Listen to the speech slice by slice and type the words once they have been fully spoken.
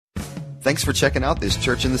Thanks for checking out this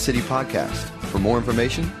Church in the City podcast. For more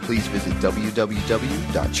information, please visit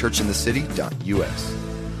www.churchinthecity.us.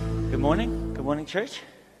 Good morning. Good morning, church.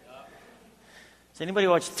 Does anybody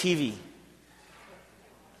watch TV?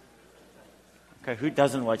 Okay, who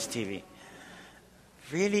doesn't watch TV?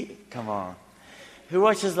 Really? Come on. Who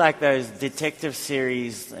watches like those detective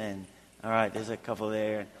series? And all right, there's a couple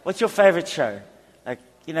there. What's your favorite show? Like,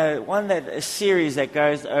 you know, a series that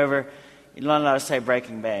goes over. You're not allowed to say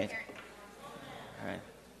Breaking Bad. All right.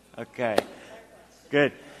 Okay.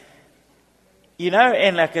 Good. You know,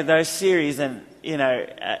 in like those series, and you know,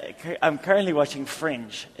 I'm currently watching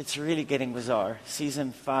Fringe. It's really getting bizarre.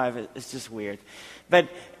 Season 5 is just weird, but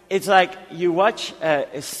it's like you watch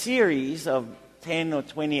a series of 10 or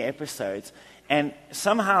 20 episodes, and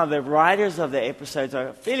somehow the writers of the episodes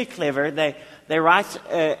are fairly clever. They write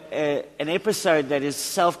an episode that is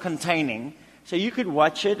self-containing, so you could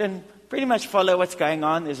watch it and pretty much follow what's going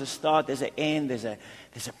on. There's a start, there's an end, there's a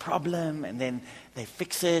problem, and then they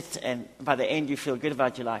fix it, and by the end you feel good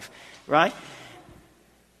about your life, right?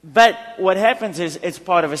 But what happens is it's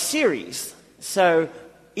part of a series. So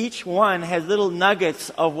each one has little nuggets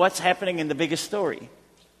of what's happening in the bigger story. You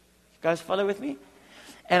guys follow with me?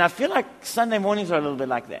 And I feel like Sunday mornings are a little bit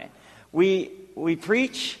like that. We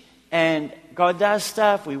preach, and God does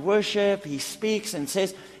stuff. We worship, He speaks and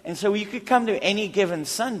says. And so you could come to any given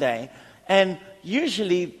Sunday, and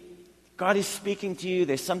usually God is speaking to you.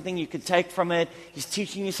 There's something you could take from it. He's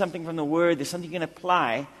teaching you something from the Word. There's something you can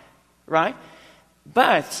apply, right?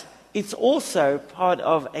 But it's also part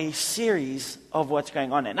of a series of what's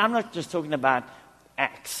going on. And I'm not just talking about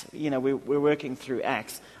Acts. You know, we're working through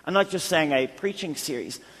Acts. I'm not just saying a preaching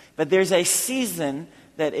series. But there's a season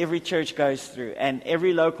that every church goes through. And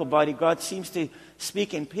every local body, God seems to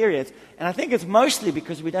speak in periods. And I think it's mostly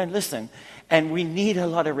because we don't listen. And we need a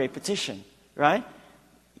lot of repetition, right?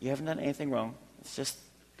 You haven't done anything wrong. It's just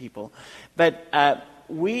people. But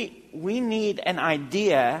we need an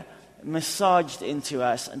idea massaged into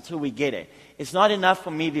us until we get it. It's not enough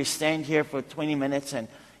for me to stand here for 20 minutes and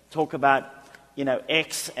talk about, you know,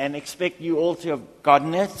 X and expect you all to have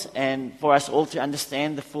gotten it and for us all to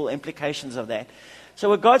understand the full implications of that. So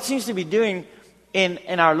what God seems to be doing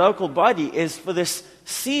in our local body is for this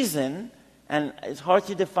season, and it's hard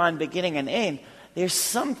to define beginning and end, there's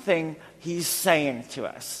something He's saying to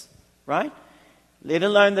us, right? Let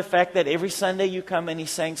alone the fact that every Sunday you come and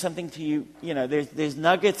He's saying something to you. You know, there's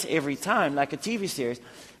nuggets every time, like a TV series.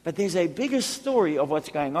 But there's a bigger story of what's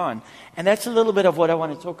going on. And that's a little bit of what I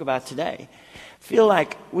want to talk about today.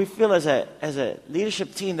 We feel as a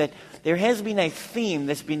leadership team that there has been a theme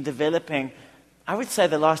that's been developing, I would say,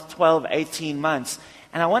 the last 12, 18 months.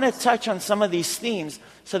 And I want to touch on some of these themes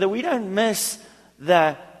so that we don't miss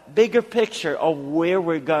the bigger picture of where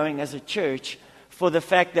we're going as a church, for the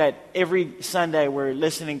fact that every Sunday we're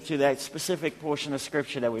listening to that specific portion of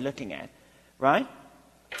Scripture that we're looking at, right?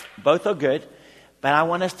 Both are good, but I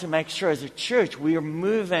want us to make sure as a church we are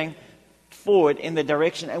moving forward in the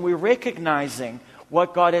direction, and we're recognizing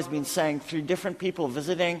what God has been saying through different people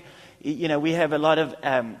visiting. You know, we have a lot of,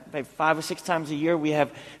 5 or 6 times a year, we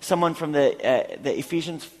have someone from the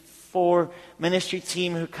Ephesians 4 ministry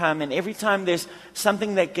team who come, and every time there's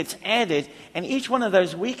something that gets added, and each one of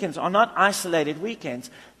those weekends are not isolated weekends.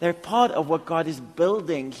 They're part of what God is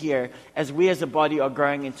building here as we as a body are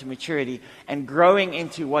growing into maturity and growing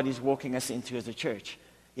into what He's walking us into as a church.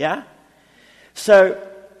 Yeah? So,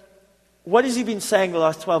 what has He been saying the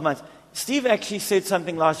last 12 months? Steve actually said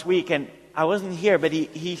something last week, and I wasn't here, but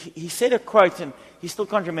he said a quote, and he still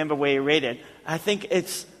can't remember where he read it. I think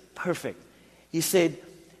it's perfect. He said,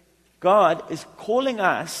 God is calling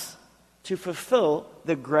us to fulfill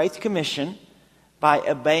the Great Commission by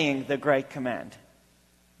obeying the Great Command.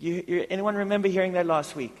 Anyone remember hearing that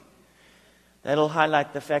last week? That'll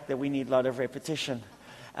highlight the fact that we need a lot of repetition,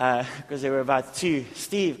 because there were about 2.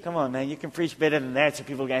 Steve, come on, man, you can preach better than that so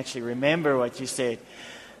people can actually remember what you said.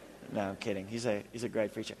 No, I'm kidding. He's a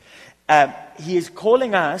great preacher. He is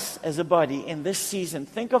calling us as a body in this season.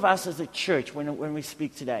 Think of us as a church when we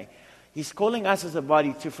speak today. He's calling us as a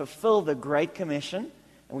body to fulfill the Great Commission, and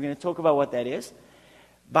we're going to talk about what that is,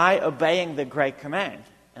 by obeying the Great Command.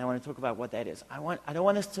 And I want to talk about what that is. I don't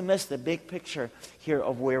want us to miss the big picture here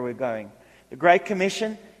of where we're going. The Great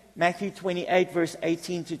Commission, Matthew 28, verse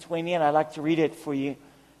 18 to 20, and I'd like to read it for you.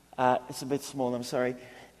 It's a bit small, I'm sorry.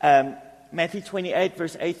 Matthew 28,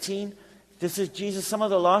 verse 18. This is Jesus, some of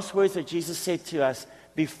the last words that Jesus said to us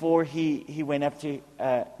before he went up to,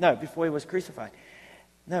 before He was crucified.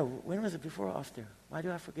 No, when was it? Before or after? Why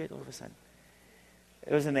do I forget all of a sudden?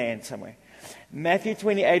 It was in the end somewhere. Matthew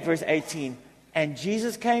 28, verse 18. And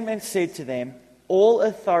Jesus came and said to them, All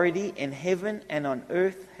authority in heaven and on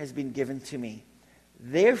earth has been given to me.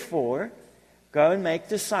 Therefore, go and make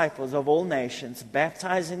disciples of all nations,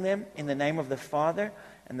 baptizing them in the name of the Father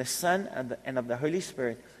and the Son and of the Holy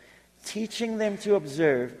Spirit, teaching them to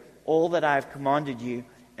observe all that I have commanded you,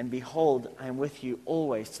 and behold, I am with you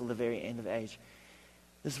always till the very end of the age.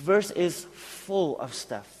 This verse is full of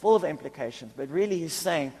stuff, full of implications, but really he's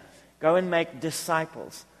saying, go and make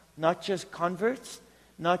disciples, not just converts,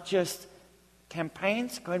 not just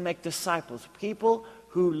campaigns, go and make disciples, people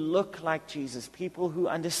who look like Jesus, people who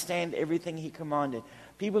understand everything he commanded,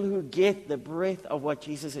 people who get the breadth of what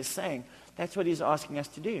Jesus is saying. That's what he's asking us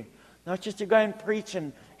to do. Not just to go and preach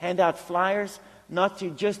and hand out flyers, not to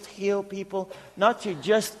just heal people, not to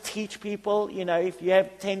just teach people. You know, if you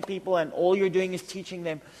have 10 people and all you're doing is teaching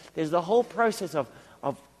them, there's the whole process of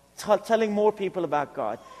telling more people about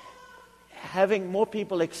God, having more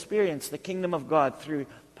people experience the kingdom of God through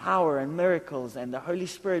power and miracles and the Holy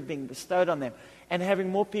Spirit being bestowed on them, and having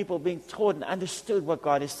more people being taught and understood what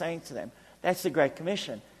God is saying to them. That's the Great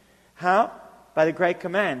Commission. How? By the Great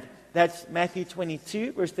Command. That's Matthew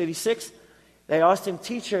 22, verse 36. They asked him,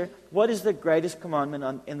 Teacher, what is the greatest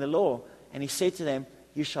commandment in the law? And he said to them,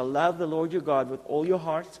 You shall love the Lord your God with all your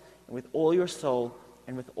heart, and with all your soul,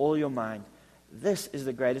 and with all your mind. This is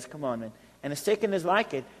the greatest commandment. And a second is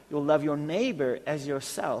like it. You'll love your neighbor as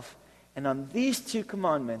yourself. And on these two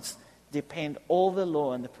commandments depend all the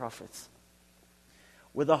law and the prophets.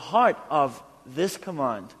 With the heart of this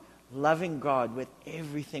command, loving God with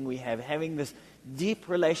everything we have, having this deep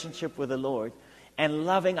relationship with the Lord, and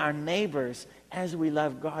loving our neighbors as we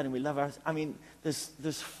love God and we love our,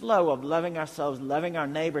 this flow of loving ourselves, loving our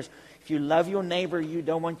neighbors. If you love your neighbor, you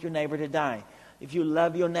don't want your neighbor to die. If you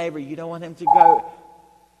love your neighbor, you don't want him to go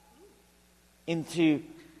into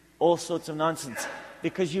all sorts of nonsense,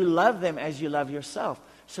 because you love them as you love yourself.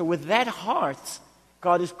 So with that heart,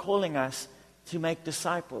 God is calling us to make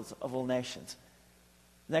disciples of all nations.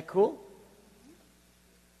 Isn't that cool?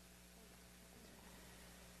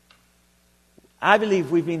 I believe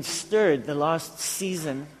we've been stirred the last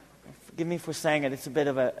season. Forgive me for saying it, it's a bit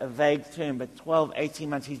of a vague term, but 12, 18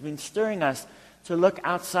 months, he's been stirring us to look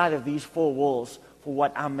outside of these four walls for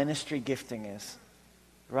what our ministry gifting is.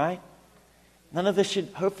 Right?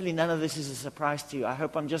 Hopefully none of this is a surprise to you. I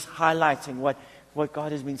hope I'm just highlighting what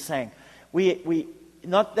God has been saying. We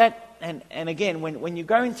not that, and again, when you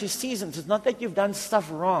go into seasons, it's not that you've done stuff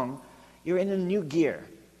wrong. You're in a new gear,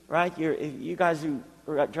 right? You guys who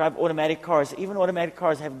drive automatic cars, even automatic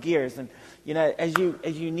cars have gears, and you know, as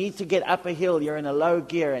you need to get up a hill, you're in a low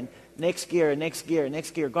gear, and next gear, next gear,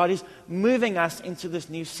 next gear. God is moving us into this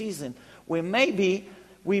new season where maybe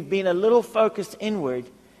we've been a little focused inward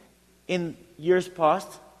in years past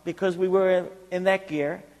because we were in that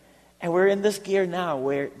gear, and we're in this gear now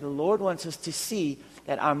where the Lord wants us to see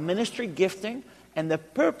that our ministry gifting and the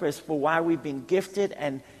purpose for why we've been gifted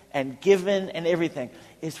and given and everything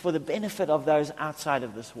is for the benefit of those outside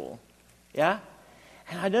of this wall. Yeah?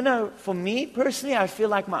 And I don't know, for me personally, I feel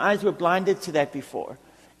like my eyes were blinded to that before.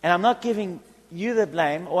 And I'm not giving you the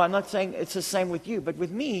blame, or I'm not saying it's the same with you, but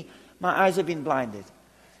with me, my eyes have been blinded.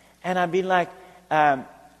 And I've been like,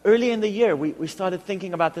 early in the year, we started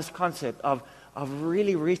thinking about this concept of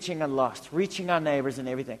really reaching a lost, reaching our neighbors and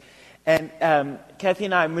everything. And Kathy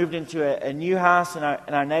and I moved into a new house in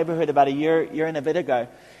our neighborhood about a year and a bit ago.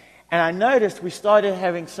 And I noticed we started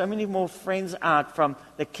having so many more friends out from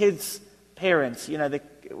the kids' parents. You know,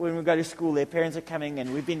 when we go to school, their parents are coming,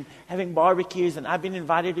 and we've been having barbecues, and I've been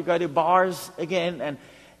invited to go to bars again. And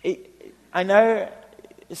I know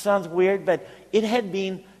it sounds weird, but it had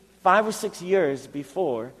been 5 or 6 years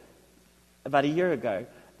before, about a year ago,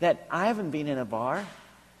 that I haven't been in a bar,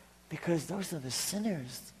 because those are the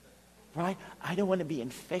sinners, right? I don't want to be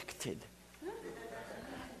infected.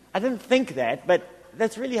 I didn't think that, but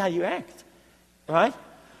that's really how you act, right?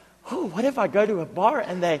 Oh, what if I go to a bar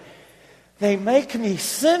and they make me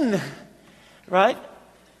sin, right?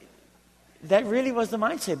 That really was the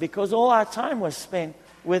mindset, because all our time was spent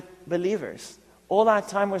with believers. All our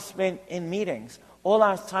time was spent in meetings. All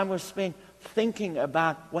our time was spent thinking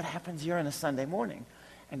about what happens here on a Sunday morning.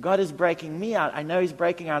 And God is breaking me out. I know He's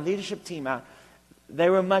breaking our leadership team out. They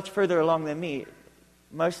were much further along than me,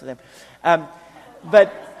 most of them.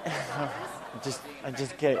 But I'm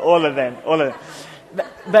just kidding. All of them.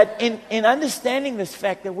 But in understanding this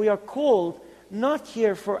fact that we are called not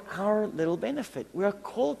here for our little benefit. We are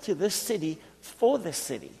called to this city for this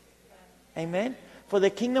city. Amen? For the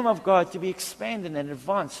kingdom of God to be expanded and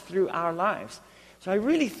advanced through our lives. So I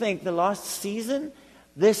really think the last season,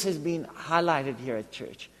 this has been highlighted here at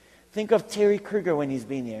church. Think of Terry Kruger when he's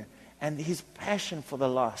been here, and his passion for the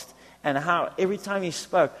lost, and how every time he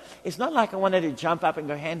spoke, it's not like I wanted to jump up and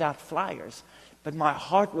go hand out flyers, but my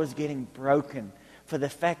heart was getting broken for the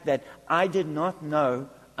fact that I did not know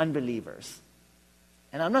unbelievers.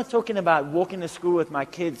 And I'm not talking about walking to school with my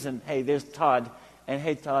kids and, hey, there's Todd, and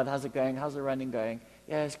hey, Todd, how's it going? How's the running going?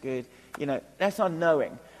 Yeah, it's good. That's not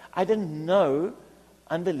knowing. I didn't know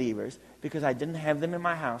unbelievers because I didn't have them in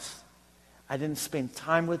my house. I didn't spend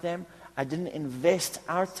time with them. I didn't invest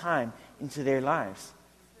our time into their lives.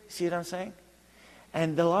 See what I'm saying?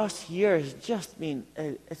 And the last year has just been,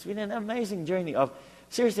 it's been an amazing journey of,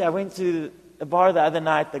 seriously, I went to a bar the other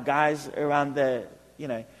night, the guys around this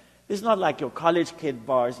is not like your college kid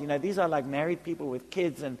bars, these are like married people with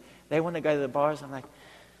kids and they want to go to the bars. I'm like,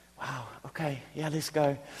 wow, okay, yeah, let's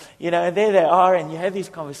go. And there they are and you have these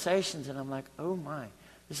conversations and I'm like, oh my,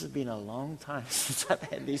 this has been a long time since I've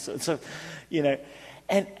had these sorts of,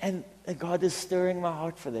 and God is stirring my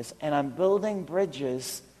heart for this. And I'm building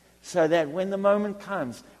bridges so that when the moment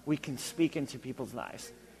comes, we can speak into people's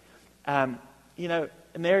lives.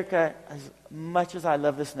 America, as much as I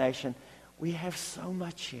love this nation, we have so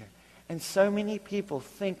much here. And so many people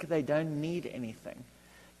think they don't need anything.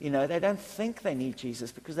 They don't think they need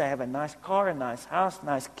Jesus because they have a nice car, a nice house,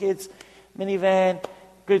 nice kids, minivan,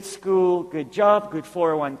 good school, good job, good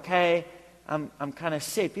 401k. I'm kind of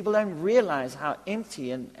set. People don't realize how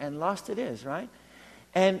empty and lost it is, right?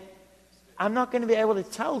 And I'm not going to be able to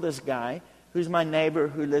tell this guy who's my neighbor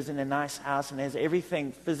who lives in a nice house and has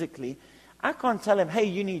everything physically. I can't tell him, hey,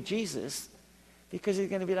 you need Jesus, because he's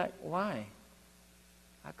going to be like, why?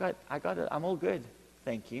 I got it. I'm all good.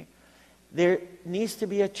 Thank you. There needs to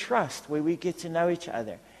be a trust where we get to know each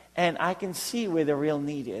other. And I can see where the real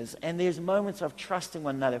need is. And there's moments of trusting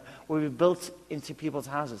one another where we're built into people's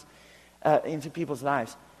houses, into people's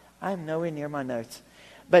lives. I'm nowhere near my notes.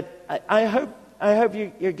 But I hope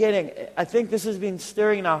you're getting, I think this has been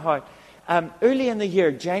stirring in our heart. Early in the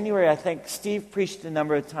year, January, I think, Steve preached a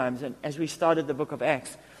number of times and as we started the book of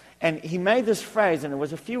Acts. And he made this phrase, and it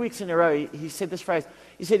was a few weeks in a row, he said this phrase.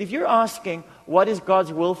 He said, if you're asking, what is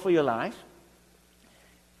God's will for your life?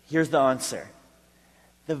 Here's the answer.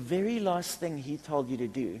 The very last thing he told you to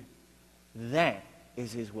do, that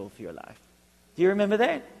is his will for your life. Do you remember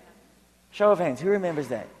that? Show of hands. Who remembers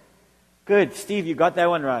that? Good. Steve, you got that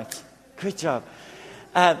one right. Good job.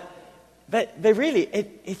 But really,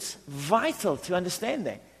 it's vital to understand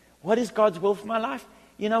that. What is God's will for my life?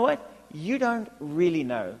 You know what? You don't really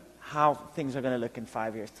know how things are going to look in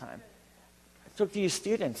 5 years' time. I talk to you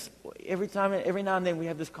students. Every now and then we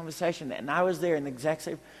have this conversation. And I was there in the exact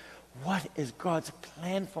same, what is God's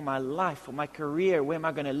plan for my life, for my career? Where am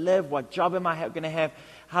I going to live? What job am I going to have?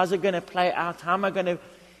 How's it going to play out? How am I going to...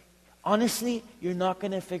 Honestly, you're not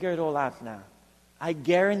going to figure it all out now. I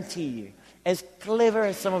guarantee you, as clever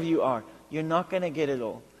as some of you are, you're not going to get it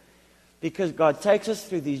all. Because God takes us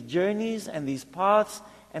through these journeys and these paths,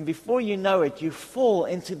 and before you know it, you fall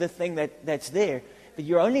into the thing that's there. But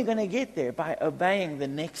you're only going to get there by obeying the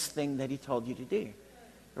next thing that He told you to do.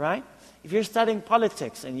 Right? If you're studying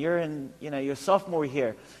politics and you're in, your sophomore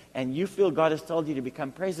year, and you feel God has told you to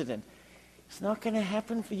become president, it's not going to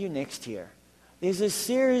happen for you next year. There's a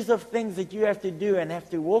series of things that you have to do and have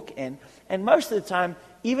to walk in. And most of the time,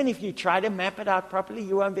 even if you try to map it out properly,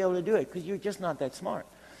 you won't be able to do it because you're just not that smart.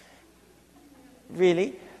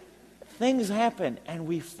 Really? Things happen and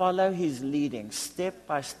we follow His leading step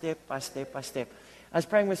by step by step by step. I was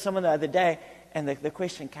praying with someone the other day and the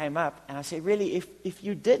question came up and I said, really, if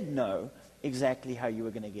you did know exactly how you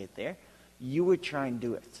were going to get there, you would try and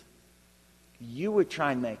do it. You would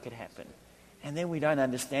try and make it happen. And then we don't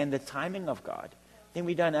understand the timing of God. Then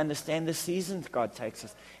we don't understand the seasons God takes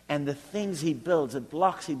us. And the things He builds, the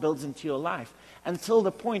blocks He builds into your life. Until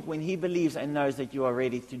the point when He believes and knows that you are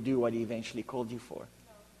ready to do what He eventually called you for.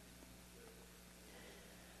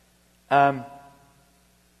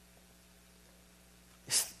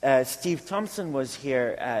 Steve Thompson was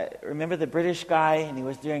here. Remember the British guy? And he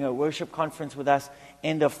was doing a worship conference with us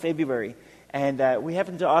end of February. And we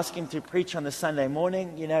happened to ask him to preach on the Sunday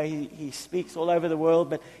morning. He speaks all over the world,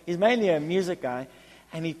 but he's mainly a music guy.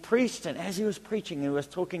 And he preached, and as he was preaching, he was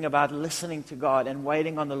talking about listening to God and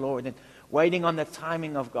waiting on the Lord and waiting on the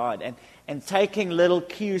timing of God and taking little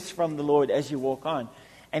cues from the Lord as you walk on.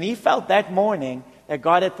 And he felt that morning that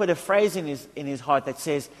God had put a phrase in his heart that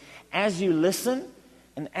says, as you listen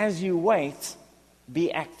and as you wait,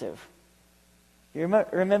 be active. You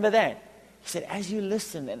remember that? He said, as you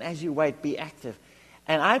listen and as you wait, be active.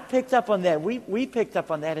 And I picked up on that. We picked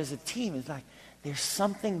up on that as a team. It's like, there's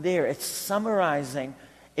something there. It's summarizing.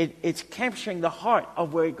 It's capturing the heart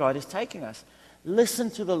of where God is taking us. Listen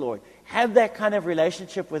to the Lord. Have that kind of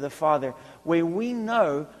relationship with the Father where we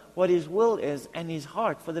know what His will is and His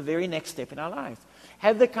heart for the very next step in our lives.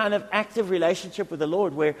 Have the kind of active relationship with the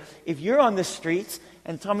Lord where if you're on the streets,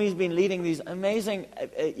 and Tommy's been leading these amazing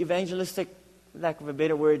evangelistic, lack of a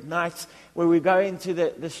better word, nights where we go into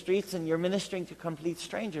the streets and you're ministering to complete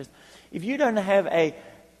strangers. If you don't have a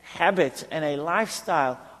habit and a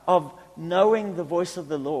lifestyle of knowing the voice of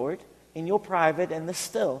the Lord in your private and the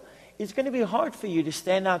still, it's going to be hard for you to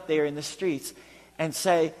stand out there in the streets and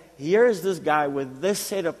say, here is this guy with this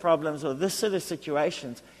set of problems or this set of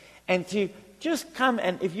situations, and to just come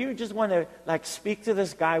and if you just want to like speak to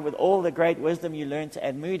this guy with all the great wisdom you learned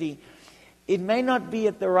at Moody, it may not be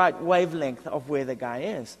at the right wavelength of where the guy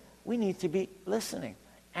is. We need to be listening,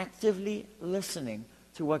 actively listening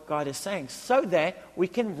to what God is saying so that we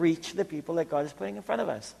can reach the people that God is putting in front of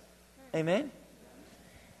us. Amen?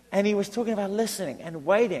 And he was talking about listening and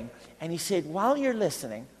waiting. And he said, while you're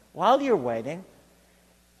listening, while you're waiting,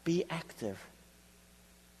 be active.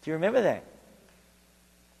 Do you remember that?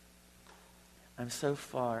 I'm so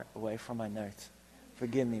far away from my notes.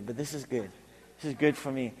 Forgive me, but this is good. This is good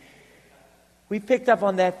for me. We picked up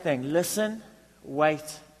on that thing. Listen,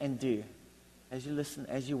 wait, and do. As you listen,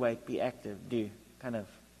 as you wait, be active, do. Kind of,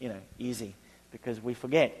 easy. Because we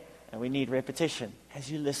forget and we need repetition.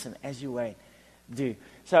 As you listen, as you wait, do.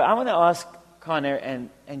 So I want to ask Connor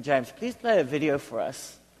and James, please play a video for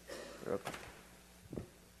us.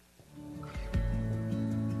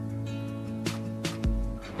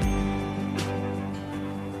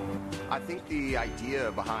 I think the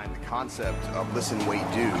idea behind the concept of listen, wait,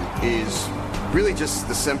 do is really just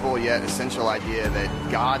the simple yet essential idea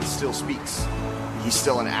that God still speaks. He's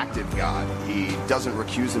still an active God. He doesn't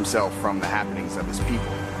recuse himself from the happenings of his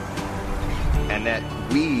people. And that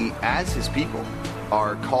we, as his people,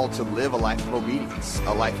 are called to live a life of obedience,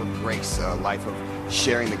 a life of grace, a life of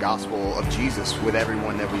sharing the gospel of Jesus with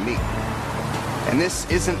everyone that we meet. And this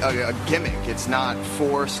isn't a gimmick. It's not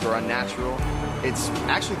forced or unnatural. It's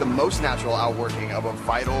actually the most natural outworking of a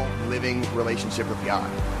vital, living relationship with God.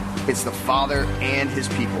 It's the Father and his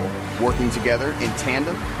people working together in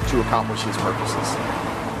tandem to accomplish his purposes.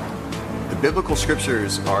 The biblical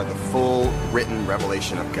scriptures are the full written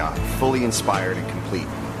revelation of God, fully inspired and complete.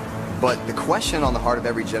 But the question on the heart of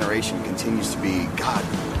every generation continues to be, God,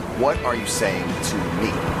 what are you saying to me?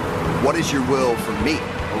 What is your will for me?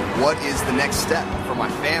 Or what is the next step for my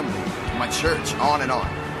family, my church, on and on?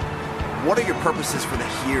 What are your purposes for the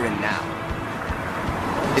here and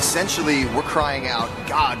now? Essentially, we're crying out,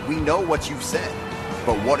 God, we know what you've said,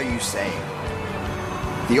 but what are you saying?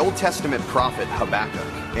 The Old Testament prophet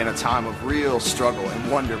Habakkuk, in a time of real struggle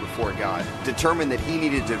and wonder before God, determined that he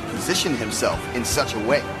needed to position himself in such a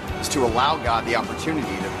way as to allow God the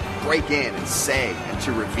opportunity to break in and say and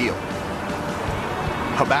to reveal.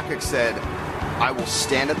 Habakkuk said, I will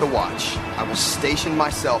stand at the watch, I will station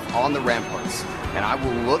myself on the ramparts, and I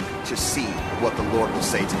will look to see what the Lord will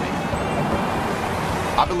say to me.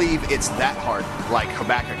 I believe it's that heart, like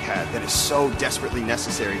Habakkuk had, that is so desperately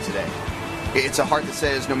necessary today. It's a heart that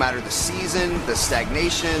says, no matter the season, the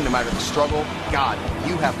stagnation, no matter the struggle, God,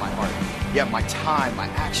 you have my heart. You have my time, my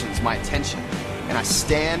actions, my attention. And I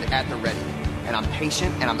stand at the ready, and I'm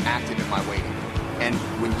patient, and I'm active in my waiting. And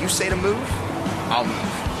when you say to move, I'll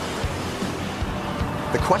move.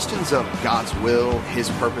 The questions of God's will, his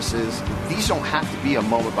purposes, these don't have to be a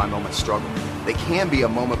moment-by-moment struggle. They can be a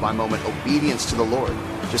moment-by-moment obedience to the Lord,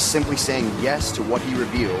 just simply saying yes to what he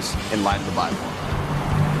reveals in light of the Bible.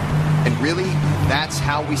 And really, that's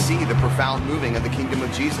how we see the profound moving of the kingdom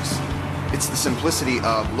of Jesus. It's the simplicity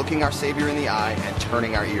of looking our Savior in the eye and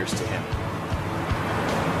turning our ears to him.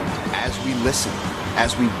 As we listen,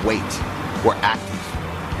 as we wait, we're active.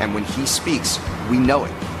 And when he speaks, we know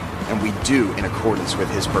it. And we do in accordance with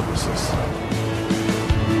his purposes.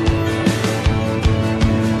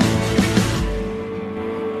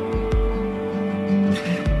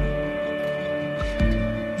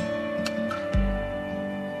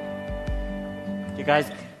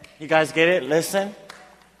 You guys get it? Listen.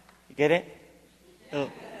 You get it? Oh.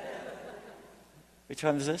 Which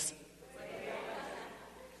one is this?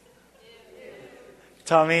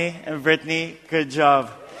 Tommy and Brittany, good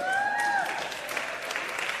job.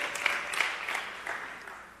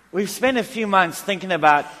 We've spent a few months thinking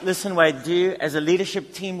about Listen, Wait, Do. As a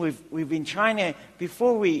leadership team, we've been trying to,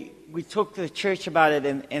 before we talk to the church about it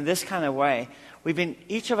in this kind of way,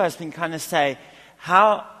 each of us been kind of say,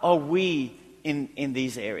 how are we in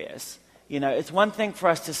these areas? It's one thing for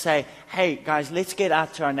us to say, hey guys, let's get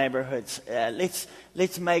out to our neighborhoods. Let's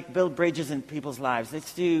build bridges in people's lives.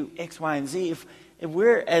 Let's do X, Y, and Z. If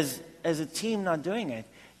we're as a team not doing it,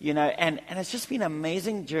 and it's just been an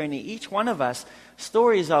amazing journey. Each one of us,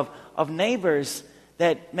 stories of neighbors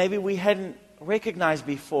that maybe we hadn't recognized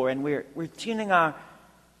before, and we're tuning our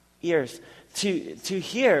ears to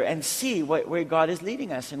hear and see where God is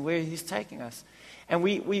leading us and where He's taking us. And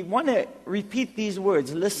we want to repeat these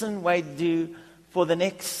words: listen, wait, do, for the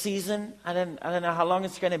next season. I don't know how long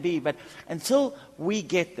it's going to be, but until we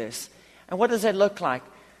get this. And what does that look like?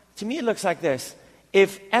 To me, it looks like this.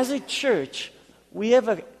 If, as a church, we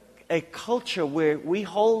have a culture where we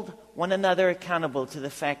hold one another accountable to the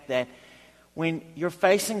fact that when you're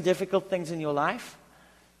facing difficult things in your life,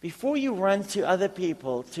 before you run to other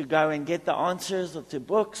people to go and get the answers, or to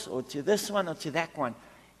books, or to this one, or to that one,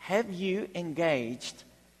 have you engaged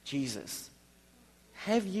Jesus?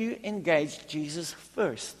 Have you engaged Jesus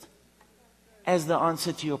first as the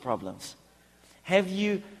answer to your problems? Have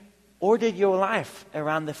you ordered your life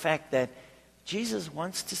around the fact that Jesus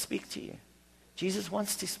wants to speak to you? Jesus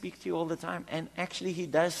wants to speak to you all the time. And actually, He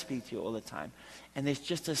does speak to you all the time. And there's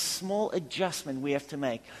just a small adjustment we have to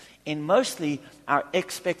make in mostly our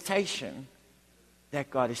expectation that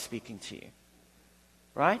God is speaking to you.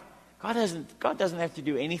 Right? God doesn't have to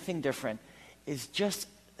do anything different. It's just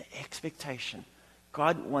the expectation.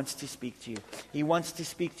 God wants to speak to you. He wants to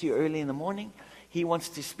speak to you early in the morning. He wants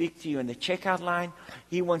to speak to you in the checkout line.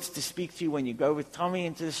 He wants to speak to you when you go with Tommy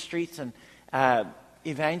into the streets and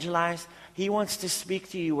evangelize. He wants to speak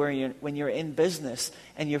to you when you're in business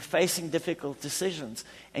and you're facing difficult decisions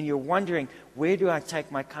and you're wondering, where do I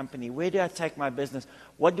take my company? Where do I take my business?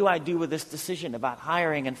 What do I do with this decision about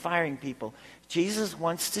hiring and firing people? Jesus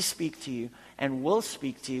wants to speak to you and will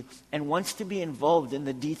speak to you and wants to be involved in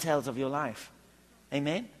the details of your life.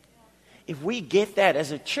 Amen? If we get that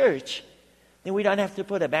as a church, then we don't have to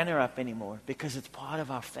put a banner up anymore, because it's part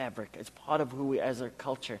of our fabric. It's part of who we are as a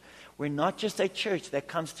culture. We're not just a church that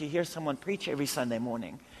comes to hear someone preach every Sunday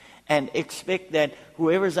morning and expect that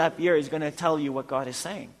whoever's up here is going to tell you what God is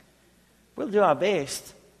saying. We'll do our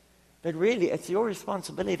best, but really it's your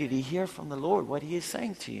responsibility to hear from the Lord what He is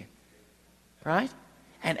saying to you. Right?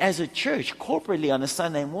 And as a church, corporately on a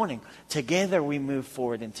Sunday morning, together we move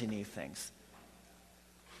forward into new things.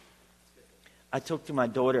 I talked to my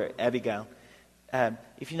daughter, Abigail.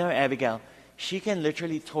 If you know Abigail, she can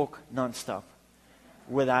literally talk nonstop,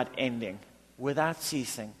 without ending, without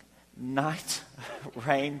ceasing. Night,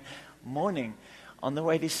 rain, morning, on the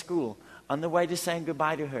way to school, on the way to saying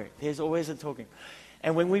goodbye to her. There's always a talking.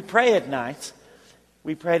 And when we pray at night,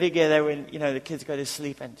 we pray together when, the kids go to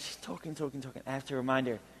sleep, and she's talking. I have to remind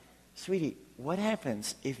her, sweetie, what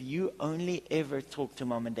happens if you only ever talk to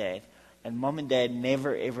mom and dad, and mom and dad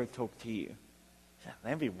never ever talk to you?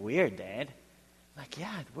 That'd be weird, Dad. I'm like,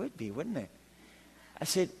 yeah, it would be, wouldn't it? I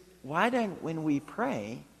said, when we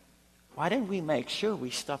pray, why don't we make sure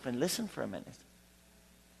we stop and listen for a minute?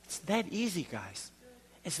 It's that easy, guys.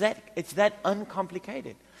 It's that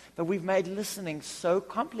uncomplicated. But we've made listening so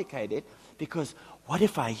complicated because what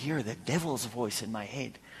if I hear the devil's voice in my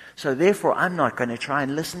head? So therefore, I'm not going to try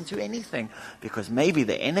and listen to anything because maybe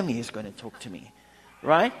the enemy is going to talk to me.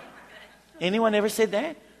 Right? Anyone ever said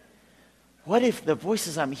that? What if the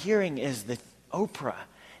voices I'm hearing is the Oprah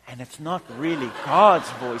and it's not really God's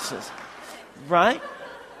voices? Right?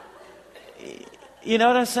 You know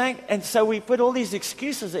what I'm saying? And so we put all these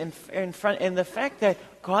excuses in front, in the fact that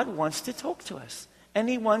God wants to talk to us and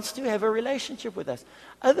He wants to have a relationship with us.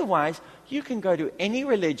 Otherwise, you can go to any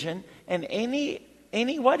religion and any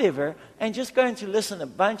whatever and just going to listen to a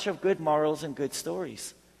bunch of good morals and good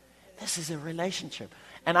stories. This is a relationship.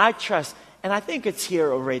 And I trust, and I think it's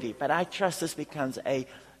here already, but I trust this becomes a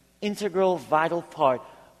integral, vital part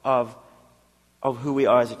of who we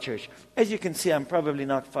are as a church. As you can see, I'm probably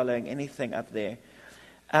not following anything up there.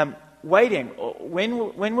 Waiting.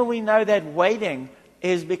 When will we know that waiting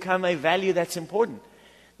has become a value that's important?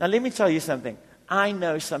 Now, let me tell you something. I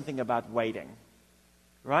know something about waiting.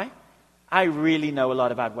 Right? I really know a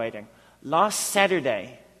lot about waiting. Last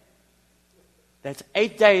Saturday, that's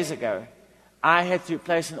 8 days ago, I had to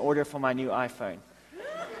place an order for my new iPhone.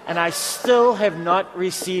 And I still have not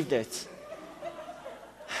received it.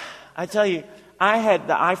 I tell you, I had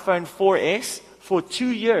the iPhone 4S for 2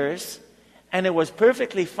 years, and it was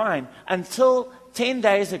perfectly fine until 10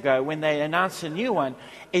 days ago when they announced a new one.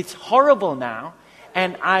 It's horrible now,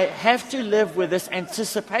 and I have to live with this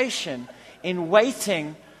anticipation in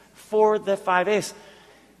waiting for the 5S.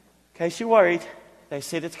 In case you're worried, they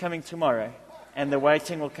said it's coming tomorrow, and the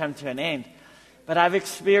waiting will come to an end. But I've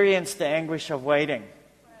experienced the anguish of waiting.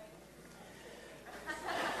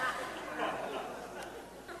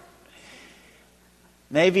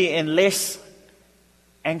 Maybe in less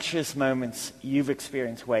anxious moments, you've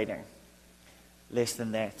experienced waiting. Less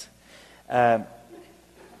than that.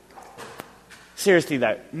 Seriously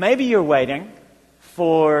though, maybe you're waiting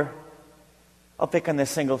I'll pick on the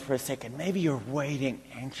single for a second. Maybe you're waiting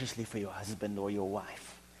anxiously for your husband or your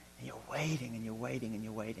wife. And you're waiting and you're waiting and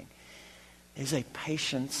you're waiting. There's a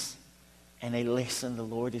patience and a lesson the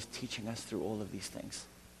Lord is teaching us through all of these things.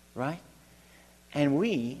 Right? And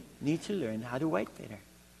we need to learn how to wait better.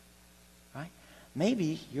 Right?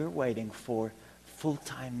 Maybe you're waiting for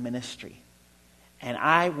full-time ministry. And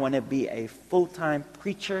I want to be a full-time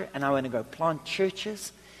preacher, and I want to go plant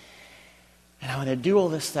churches, and I want to do all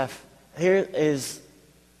this stuff. It's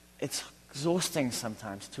exhausting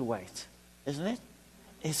sometimes to wait, isn't it?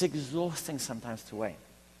 It's exhausting sometimes to wait.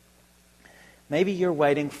 Maybe you're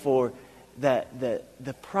waiting for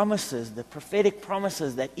the promises, the prophetic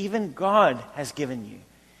promises that even God has given you.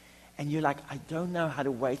 And you're like, I don't know how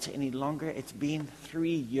to wait any longer. It's been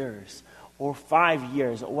 3 years or 5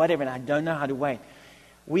 years or whatever, and I don't know how to wait.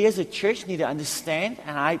 We as a church need to understand,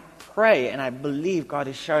 and I pray and I believe God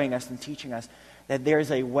is showing us and teaching us that there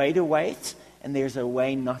is a way to wait and there's a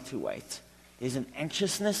way not to wait. There's an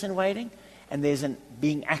anxiousness in waiting and there's an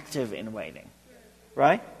being active in waiting.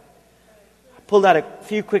 Right? I pulled out a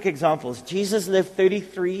few quick examples. Jesus lived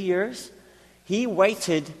 33 years. He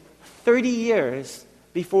waited 30 years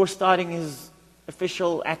before starting his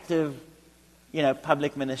official, active,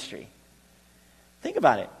 public ministry. Think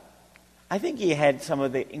about it. I think he had some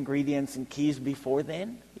of the ingredients and keys before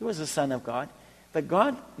then. He was the Son of God. But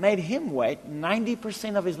God made him wait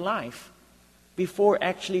 90% of his life before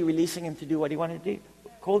actually releasing him to do what he wanted to do,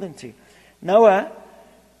 called him to. Noah,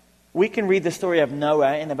 we can read the story of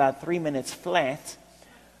Noah in about 3 minutes flat.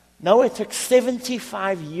 Noah took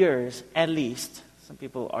 75 years at least. Some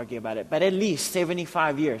people argue about it, but at least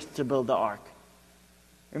 75 years to build the ark.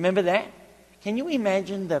 Remember that? Can you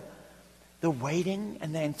imagine the waiting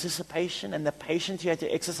and the anticipation and the patience you had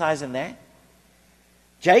to exercise in that?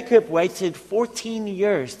 Jacob waited 14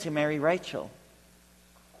 years to marry Rachel.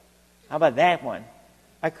 How about that one?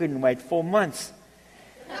 I couldn't wait 4 months.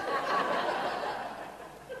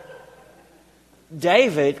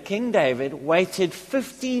 King David, waited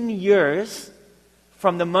 15 years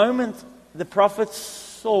from the moment the prophet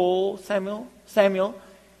Samuel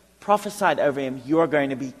prophesied over him, you are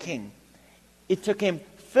going to be king. It took him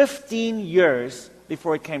 15 years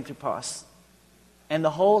before it came to pass. And the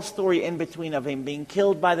whole story in between of him being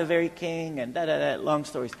killed by the very king and long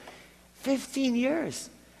stories. 15 years.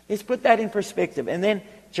 Let's put that in perspective. And then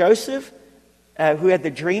Joseph, who had the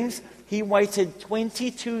dreams, he waited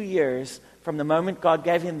 22 years from the moment God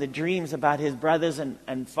gave him the dreams about his brothers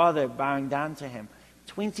and father bowing down to him.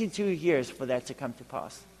 22 years for that to come to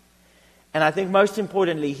pass. And I think most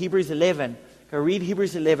importantly, Hebrews 11, go read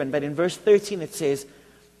Hebrews 11, but in verse 13 it says,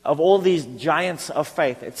 of all these giants of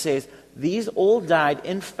faith, it says, these all died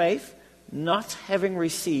in faith, not having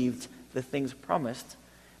received the things promised,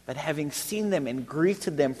 but having seen them and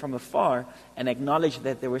greeted them from afar and acknowledged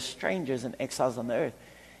that they were strangers and exiles on the earth.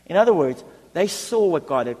 In other words, they saw what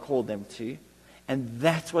God had called them to, and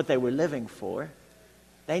that's what they were living for.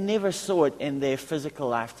 They never saw it in their physical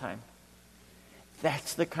lifetime.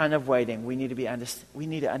 That's the kind of waiting we need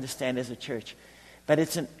to understand as a church. But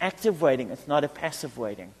it's an active waiting. It's not a passive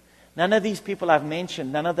waiting. None of these people I've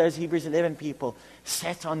mentioned, none of those Hebrews 11 people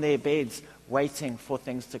sat on their beds waiting for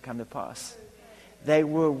things to come to pass. They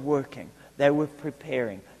were working. They were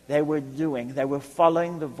preparing. They were doing. They were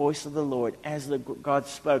following the voice of the Lord as God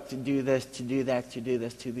spoke to do this, to do that, to do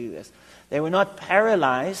this, to do this. They were not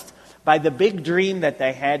paralyzed by the big dream that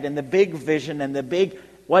they had and the big vision and the big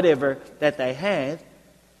whatever that they had,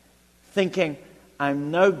 thinking,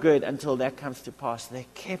 I'm no good until that comes to pass. They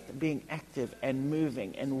kept being active and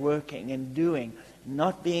moving and working and doing,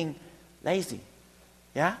 not being lazy.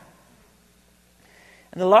 Yeah?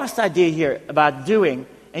 And the last idea here about doing,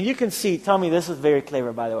 and you can see, Tommy, this is very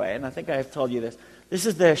clever, by the way, and I think I have told you this. This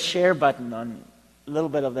is the share button on, a little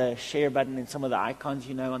bit of the share button in some of the icons,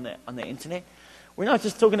 on the internet. We're not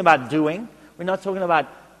just talking about doing. We're not talking about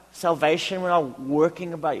salvation. We're not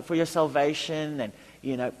working for your salvation and,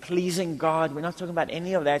 pleasing God. We're not talking about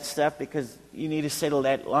any of that stuff because you need to settle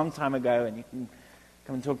that a long time ago and you can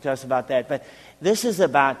come and talk to us about that. But this is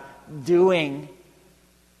about doing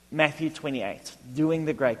Matthew 28, doing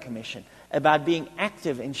the Great Commission, about being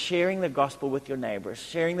active in sharing the gospel with your neighbors,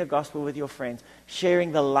 sharing the gospel with your friends,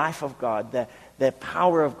 sharing the life of God, the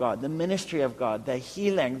power of God, the ministry of God, the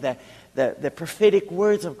healing, the prophetic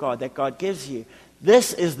words of God that God gives you.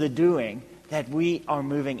 This is the doing that we are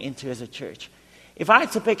moving into as a church. If I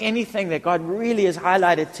had to pick anything that God really has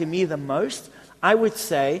highlighted to me the most, I would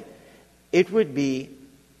say it would be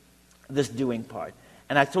this doing part.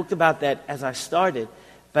 And I talked about that as I started.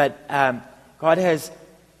 But God has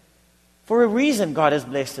For a reason, God has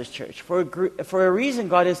blessed His church. For a reason,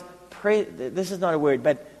 God is, this is not a word,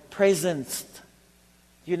 but presenced.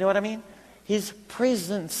 You know what I mean? His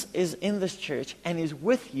presence is in this church and is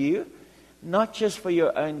with you, not just for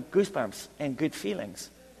your own goosebumps and good feelings.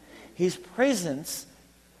 His presence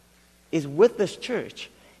is with this church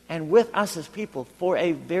and with us as people for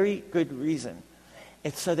a very good reason.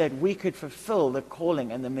 It's so that we could fulfill the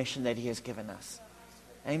calling and the mission that He has given us.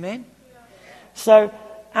 Amen? So,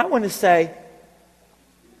 I want to say,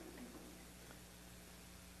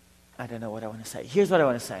 I don't know what I want to say. Here's what I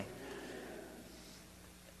want to say.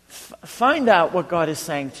 Find out what God is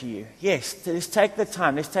saying to you. Yes, let's take the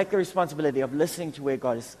time. Let's take the responsibility of listening to where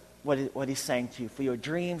God is, what He's saying to you. For your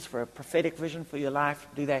dreams, for a prophetic vision for your life,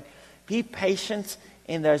 do that. Be patient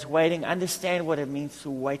in those waiting. Understand what it means to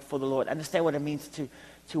wait for the Lord. Understand what it means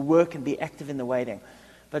to work and be active in the waiting.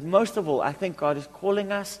 But most of all, I think God is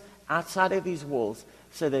calling us outside of these walls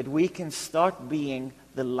so that we can start being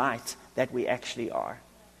the light that we actually are.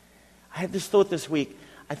 I had this thought this week.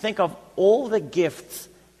 I think of all the gifts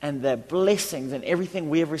and the blessings and everything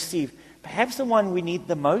we have received, perhaps the one we need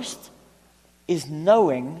the most is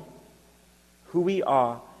knowing who we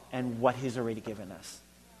are and what He's already given us.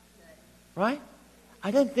 Right?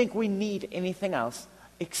 I don't think we need anything else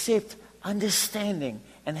except understanding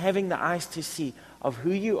and having the eyes to see of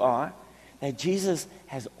who you are, that Jesus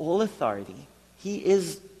has all authority. He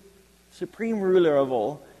is supreme ruler of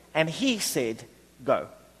all, and He said, go.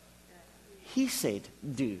 He said,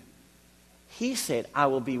 do. He said, I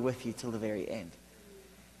will be with you till the very end.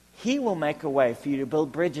 He will make a way for you to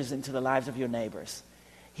build bridges into the lives of your neighbors.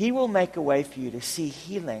 He will make a way for you to see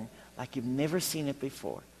healing like you've never seen it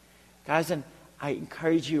before. Guys, and I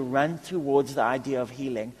encourage you, run towards the idea of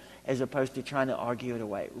healing as opposed to trying to argue it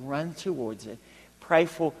away. Run towards it. Pray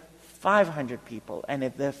for 500 people. And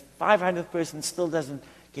if the 500th person still doesn't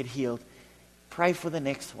get healed, pray for the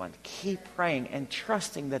next one. Keep praying and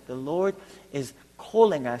trusting that the Lord is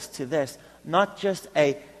calling us to this. Not just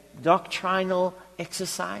a doctrinal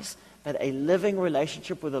exercise, but a living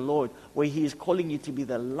relationship with the Lord where He is calling you to be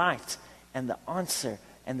the light and the answer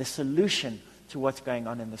and the solution to what's going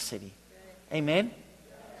on in the city. Amen?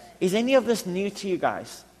 Is any of this new to you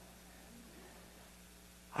guys?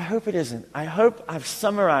 I hope it isn't. I hope I've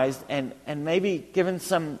summarized and maybe given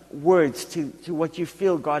some words to what you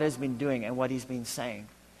feel God has been doing and what He's been saying.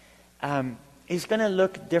 It's going to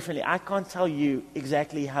look differently. I can't tell you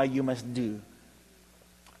exactly how you must do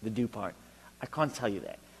the do part. I can't tell you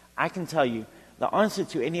that. I can tell you the answer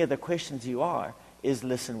to any of the questions you are is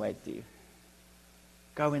listen, wait, do.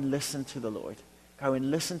 Go and listen to the Lord. Go and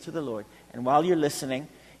listen to the Lord. And while you're listening,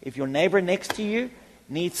 if your neighbor next to you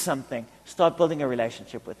needs something, start building a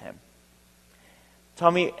relationship with him.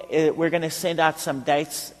 Tommy, we're going to send out some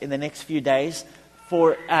dates in the next few days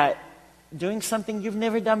for doing something you've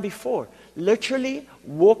never done before. Literally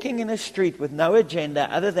walking in a street with no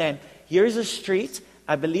agenda other than, here's a street.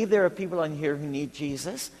 I believe there are people on here who need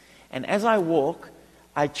Jesus. And as I walk,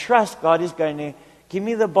 I trust God is going to give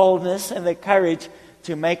me the boldness and the courage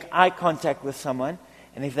to make eye contact with someone.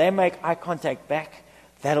 And if they make eye contact back,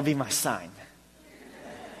 that'll be my sign.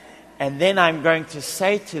 And then I'm going to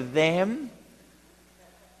say to them,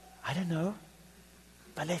 I don't know,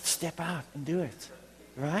 but let's step out and do it.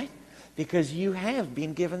 Right? Because you have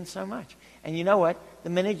been given so much. And you know what? The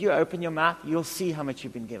minute you open your mouth, you'll see how much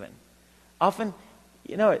you've been given. Often,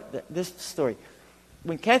 you know, this story.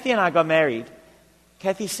 When Kathy and I got married,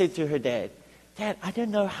 Kathy said to her dad, Dad, I don't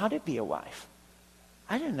know how to be a wife.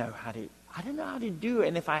 I don't know how to do,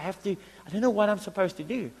 and if I have to, I don't know what I'm supposed to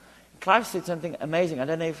do. Clive said something amazing. I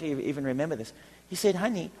don't know if you even remember this. He said,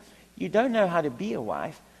 honey, you don't know how to be a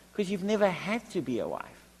wife because you've never had to be a wife.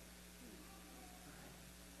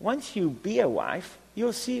 Once you be a wife,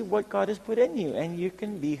 you'll see what God has put in you, and you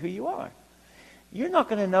can be who you are. You're not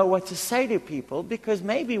going to know what to say to people because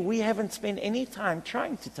maybe we haven't spent any time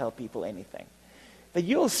trying to tell people anything. But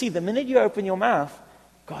you'll see the minute you open your mouth,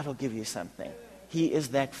 God will give you something. He is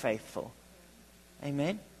that faithful.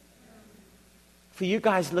 Amen? For you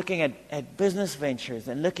guys looking at business ventures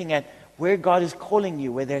and looking at where God is calling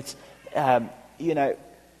you, whether it's,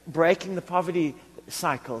 breaking the poverty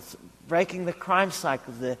cycles, breaking the crime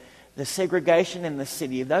cycles, the segregation in the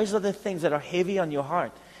city. Those are the things that are heavy on your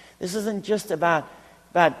heart. This isn't just about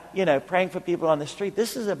praying for people on the street.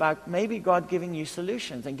 This is about maybe God giving you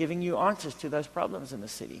solutions and giving you answers to those problems in the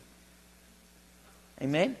city.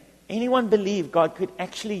 Amen? Anyone believe God could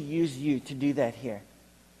actually use you to do that here?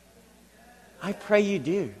 I pray you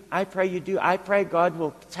do. I pray you do. I pray God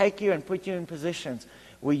will take you and put you in positions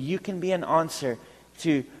where you can be an answer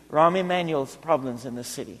to Rahm Emanuel's problems in the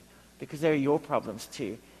city, because they're your problems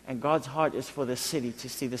too. And God's heart is for the city, to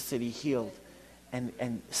see the city healed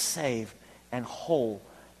and saved and whole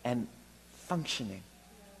and functioning.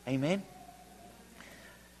 Amen?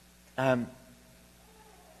 There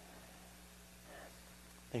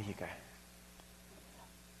you go.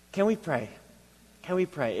 Can we pray? Can we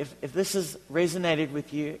pray? If this has resonated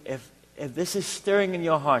with you, if this is stirring in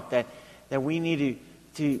your heart that we need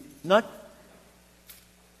to not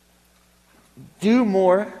do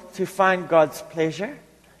more to find God's pleasure,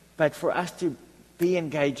 but for us to be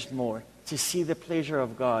engaged more, to see the pleasure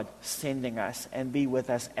of God sending us and be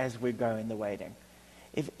with us as we go in the waiting.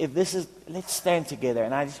 If this is, let's stand together,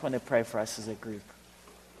 and I just want to pray for us as a group.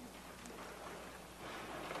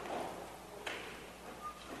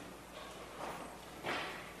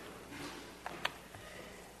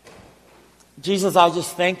 Jesus, I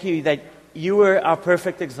just thank you that you were our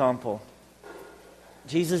perfect example.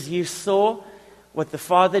 Jesus, you saw what the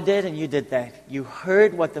Father did, and you did that. You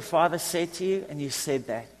heard what the Father said to you, and you said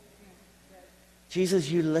that.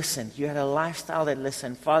 Jesus, you listened. You had a lifestyle that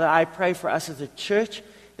listened. Father, I pray for us as a church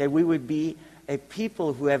that we would be a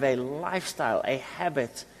people who have a lifestyle, a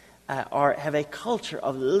habit, or have a culture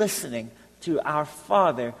of listening to our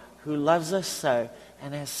Father who loves us so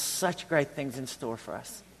and has such great things in store for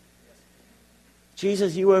us.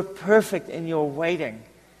 Jesus, you were perfect in your waiting,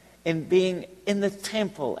 in being in the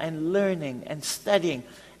temple and learning and studying.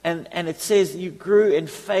 And it says you grew in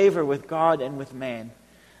favor with God and with man.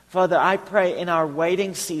 Father, I pray in our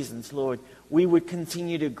waiting seasons, Lord, we would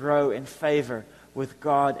continue to grow in favor with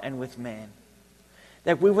God and with man.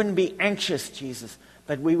 That we wouldn't be anxious, Jesus,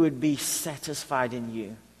 but we would be satisfied in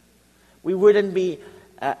you. We wouldn't be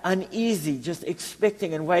uneasy, just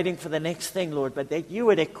expecting and waiting for the next thing, Lord, but that you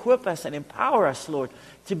would equip us and empower us, Lord,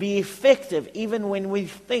 to be effective even when we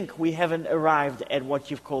think we haven't arrived at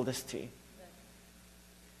what you've called us to.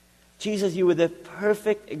 Jesus, you were the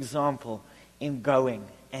perfect example in going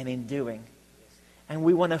and in doing. And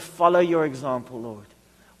we want to follow your example, Lord.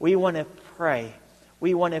 We want to pray.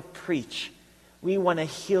 We want to preach. We want to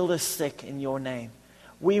heal the sick in your name.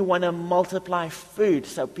 We want to multiply food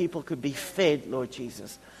so people could be fed, Lord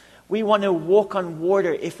Jesus. We want to walk on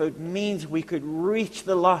water if it means we could reach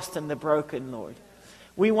the lost and the broken, Lord.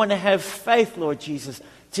 We want to have faith, Lord Jesus,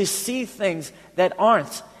 to see things that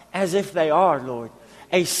aren't as if they are, Lord.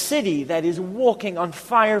 A city that is walking on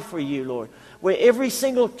fire for you, Lord. Where every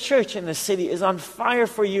single church in the city is on fire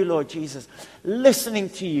for you, Lord Jesus. Listening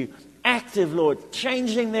to you. Active, Lord.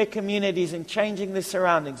 Changing their communities and changing their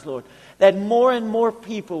surroundings, Lord. That more and more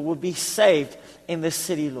people will be saved in this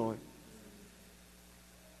city, Lord.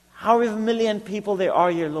 However million people there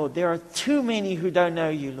are here, Lord, there are too many who don't know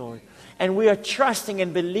you, Lord. And we are trusting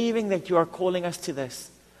and believing that you are calling us to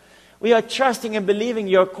this. We are trusting and believing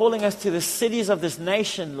you are calling us to the cities of this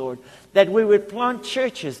nation, Lord. That we would plant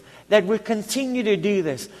churches, that would continue to do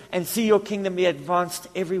this and see your kingdom be advanced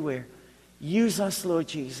everywhere. Use us, Lord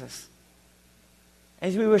Jesus.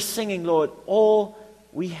 As we were singing, Lord, all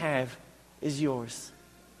we have is yours.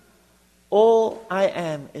 All I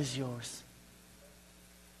am is yours.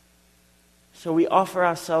 So we offer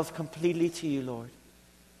ourselves completely to you, Lord.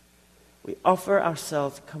 We offer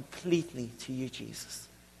ourselves completely to you, Jesus.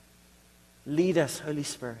 Lead us, Holy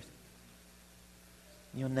Spirit.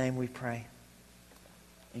 In your name we pray.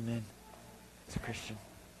 Amen. As a Christian.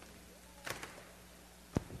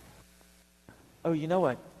 Oh, you know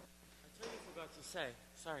what? I totally forgot to say.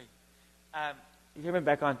 Sorry. You hear me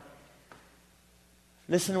back on.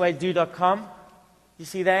 listenwaydo.com. You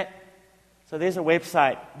see that? So there's a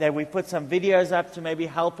website that we put some videos up to maybe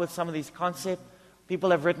help with some of these concepts. People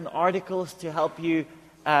have written articles to help you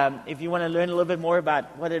if you want to learn a little bit more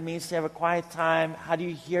about what it means to have a quiet time. How do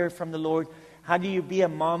you hear from the Lord? How do you be a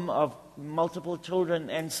mom of multiple children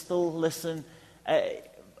and still listen?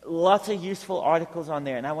 Lots of useful articles on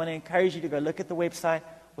there. And I want to encourage you to go look at the website.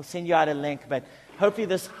 We'll send you out a link. But hopefully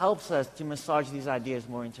this helps us to massage these ideas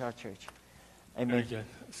more into our church. Amen. Very good.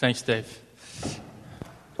 Thanks, Dave.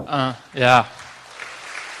 Yeah.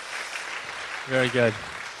 Very good.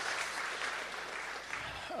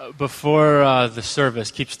 Before the service,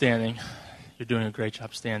 keep standing. You're doing a great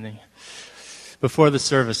job standing. Before the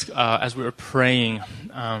service, as we were praying,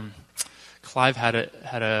 Clive had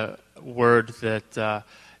a word that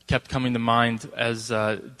kept coming to mind as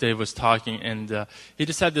Dave was talking, and he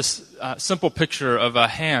just had this simple picture of a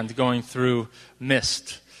hand going through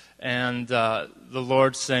mist, and the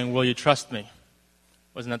Lord saying, "Will you trust me?"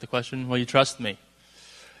 Wasn't that the question? Will you trust me?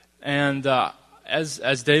 And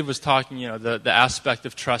as Dave was talking, the aspect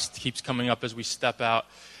of trust keeps coming up as we step out.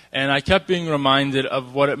 And I kept being reminded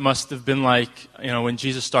of what it must have been like, when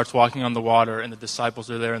Jesus starts walking on the water and the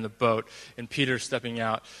disciples are there in the boat and Peter's stepping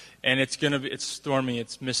out. And it's stormy,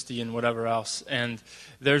 it's misty and whatever else. And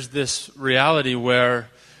there's this reality where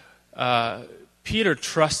Peter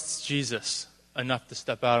trusts Jesus enough to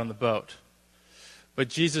step out on the boat. But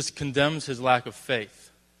Jesus condemns his lack of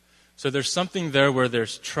faith. So there's something there where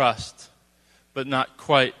there's trust, but not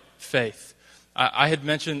quite faith. I had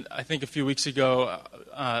mentioned, I think a few weeks ago,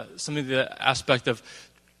 something to the aspect of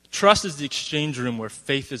trust is the exchange room where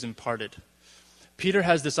faith is imparted. Peter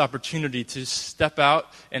has this opportunity to step out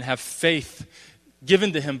and have faith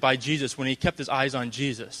given to him by Jesus when he kept his eyes on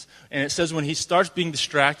Jesus. And it says when he starts being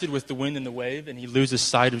distracted with the wind and the wave and he loses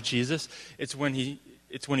sight of Jesus, it's when he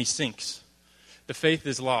sinks. The faith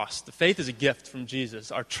is lost. The faith is a gift from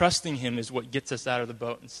Jesus. Our trusting him is what gets us out of the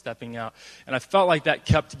boat and stepping out. And I felt like that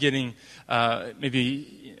kept getting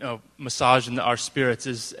massaged into our spirits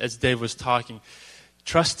as Dave was talking.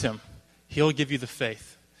 Trust him. He'll give you the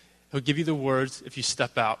faith. He'll give you the words if you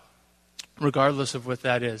step out, regardless of what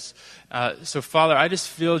that is. So, Father, I just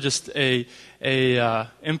feel just a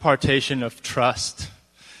impartation of trust.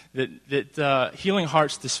 That healing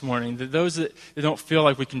hearts this morning, that those that don't feel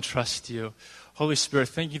like we can trust you. Holy Spirit,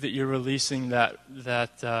 thank you that you're releasing that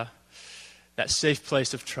safe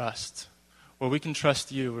place of trust, where we can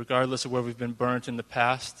trust you regardless of where we've been burnt in the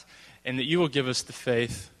past, and that you will give us the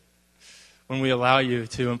faith when we allow you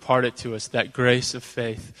to impart it to us, that grace of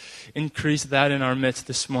faith. Increase that in our midst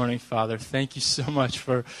this morning, Father. Thank you so much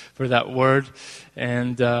for that word,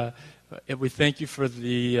 and we thank you for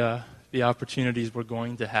the opportunities we're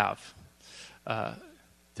going to have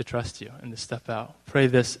to trust you and to step out. Pray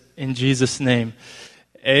this in Jesus' name.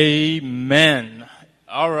 Amen.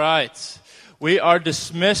 All right. We are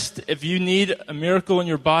dismissed. If you need a miracle in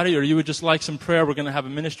your body or you would just like some prayer, we're going to have a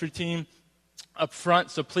ministry team up front,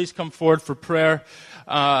 so please come forward for prayer.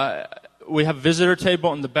 We have a visitor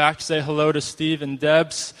table in the back. Say hello to Steve and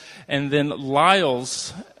Debs. And then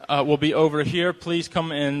Lyles will be over here. Please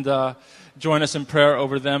come and join us in prayer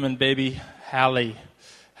over them and baby Hallie.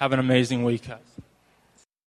 Have an amazing week, guys.